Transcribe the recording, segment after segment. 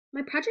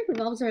My project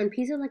revolves around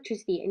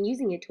piezoelectricity and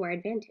using it to our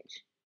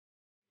advantage.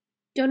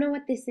 Don't know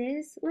what this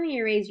is? Let me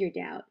erase your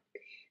doubt.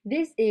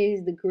 This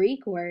is the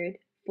Greek word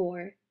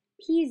for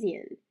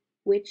piezoeon,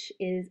 which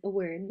is a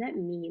word that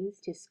means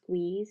to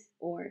squeeze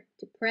or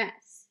to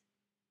press.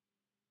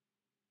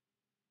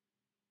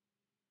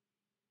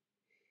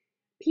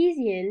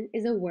 Piezoeon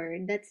is a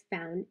word that's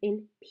found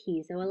in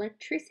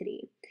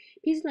piezoelectricity.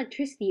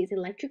 Piezoelectricity is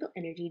electrical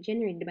energy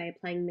generated by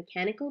applying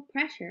mechanical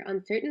pressure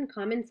on certain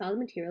common solid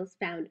materials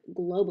found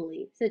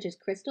globally, such as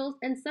crystals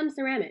and some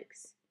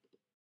ceramics.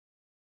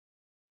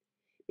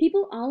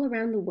 People all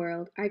around the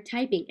world are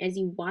typing as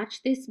you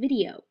watch this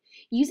video.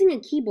 Using a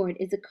keyboard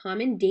is a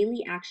common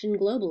daily action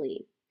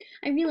globally.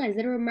 I realized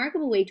that a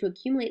remarkable way to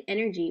accumulate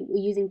energy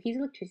using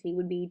piezoelectricity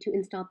would be to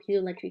install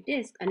piezoelectric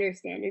discs under a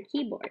standard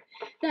keyboard.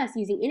 Thus,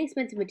 using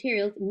inexpensive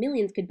materials,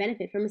 millions could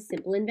benefit from a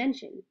simple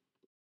invention.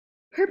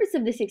 The purpose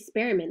of this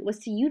experiment was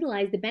to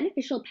utilize the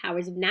beneficial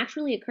powers of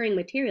naturally occurring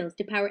materials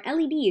to power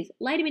LEDs,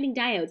 light-emitting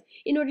diodes,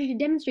 in order to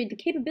demonstrate the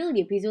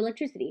capability of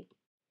piezoelectricity.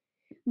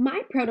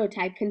 My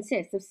prototype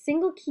consists of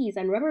single keys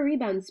on rubber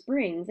rebound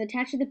springs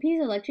attached to the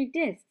piezoelectric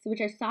discs, which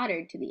are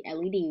soldered to the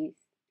LEDs.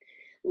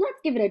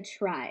 Let's give it a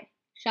try,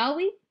 shall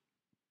we?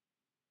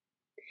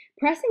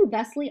 Pressing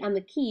thusly on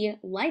the key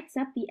lights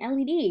up the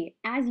LED,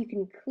 as you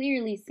can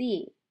clearly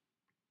see.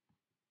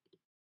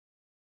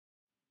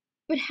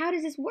 But how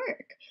does this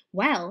work?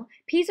 Well,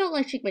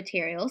 piezoelectric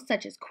materials,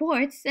 such as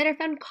quartz, that are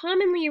found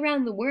commonly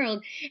around the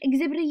world,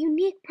 exhibit a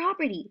unique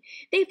property.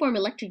 They form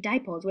electric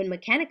dipoles when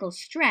mechanical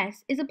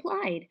stress is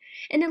applied.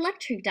 An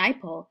electric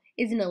dipole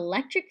is an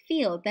electric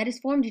field that is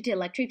formed due to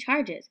electric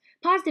charges.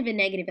 Positive and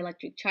negative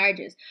electric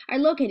charges are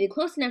located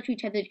close enough to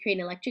each other to create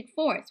an electric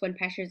force. When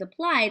pressure is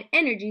applied,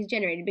 energy is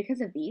generated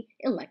because of the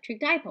electric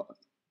dipoles.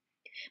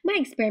 My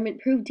experiment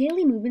proved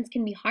daily movements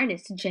can be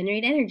harnessed to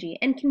generate energy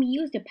and can be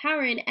used to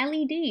power an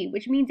LED,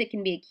 which means it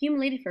can be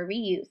accumulated for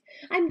reuse.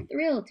 I'm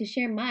thrilled to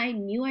share my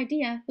new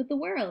idea with the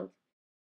world.